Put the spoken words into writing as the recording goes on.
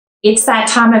It's that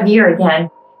time of year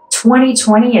again.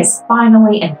 2020 is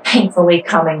finally and thankfully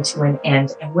coming to an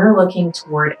end, and we're looking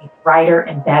toward a brighter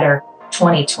and better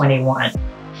 2021.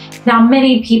 Now,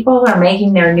 many people are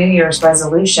making their New Year's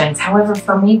resolutions. However,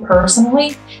 for me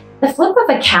personally, the flip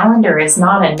of a calendar is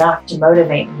not enough to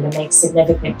motivate me to make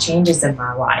significant changes in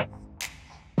my life.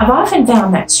 I've often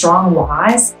found that strong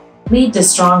whys lead to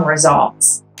strong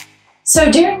results. So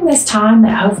during this time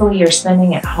that hopefully you're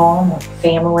spending at home with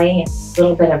family and a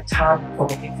little bit of time for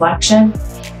reflection,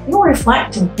 you'll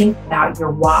reflect and think about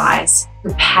your whys,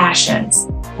 your passions,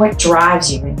 what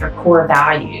drives you, and your core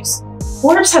values.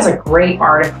 Forbes has a great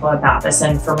article about this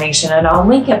information, and I'll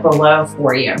link it below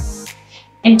for you.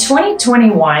 In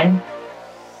 2021,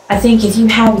 I think if you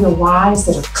have your whys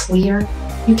that are clear,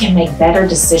 you can make better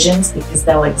decisions because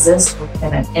they'll exist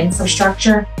within an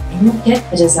infrastructure and you'll get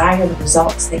the desired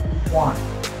results that you want.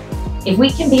 If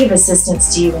we can be of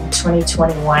assistance to you in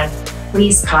 2021,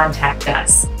 please contact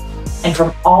us. And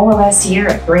from all of us here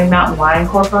at Green Mountain Wine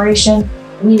Corporation,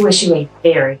 we wish you a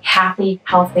very happy,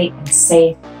 healthy, and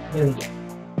safe New Year.